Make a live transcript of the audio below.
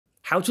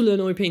How to learn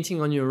oil painting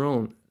on your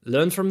own.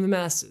 Learn from the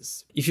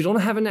masters. If you don't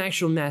have an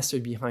actual master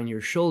behind your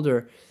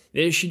shoulder,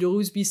 there should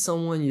always be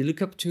someone you look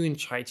up to and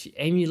try to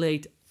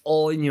emulate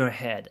all in your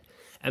head.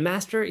 A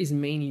master is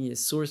mainly a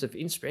source of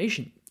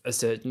inspiration, a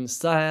certain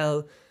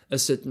style, a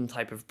certain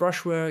type of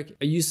brushwork,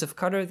 a use of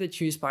color that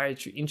you aspire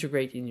to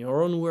integrate in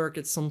your own work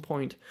at some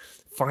point.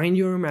 Find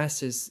your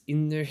masters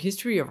in the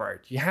history of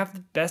art. You have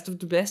the best of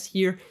the best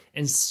here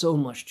and so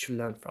much to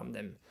learn from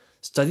them.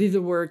 Study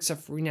the works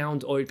of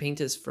renowned oil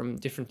painters from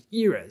different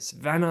eras: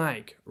 Van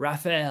Eyck,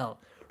 Raphael,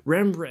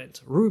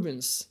 Rembrandt,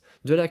 Rubens,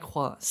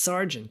 Delacroix,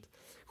 Sargent,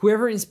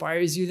 whoever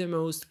inspires you the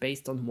most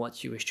based on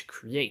what you wish to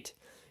create.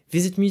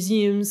 Visit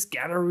museums,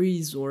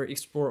 galleries, or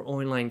explore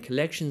online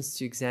collections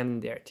to examine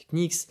their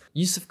techniques,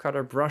 use of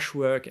color,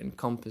 brushwork, and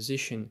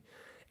composition.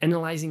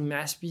 Analyzing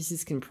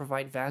masterpieces can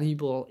provide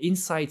valuable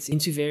insights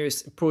into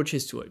various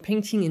approaches to oil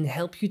painting and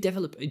help you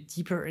develop a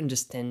deeper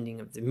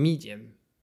understanding of the medium.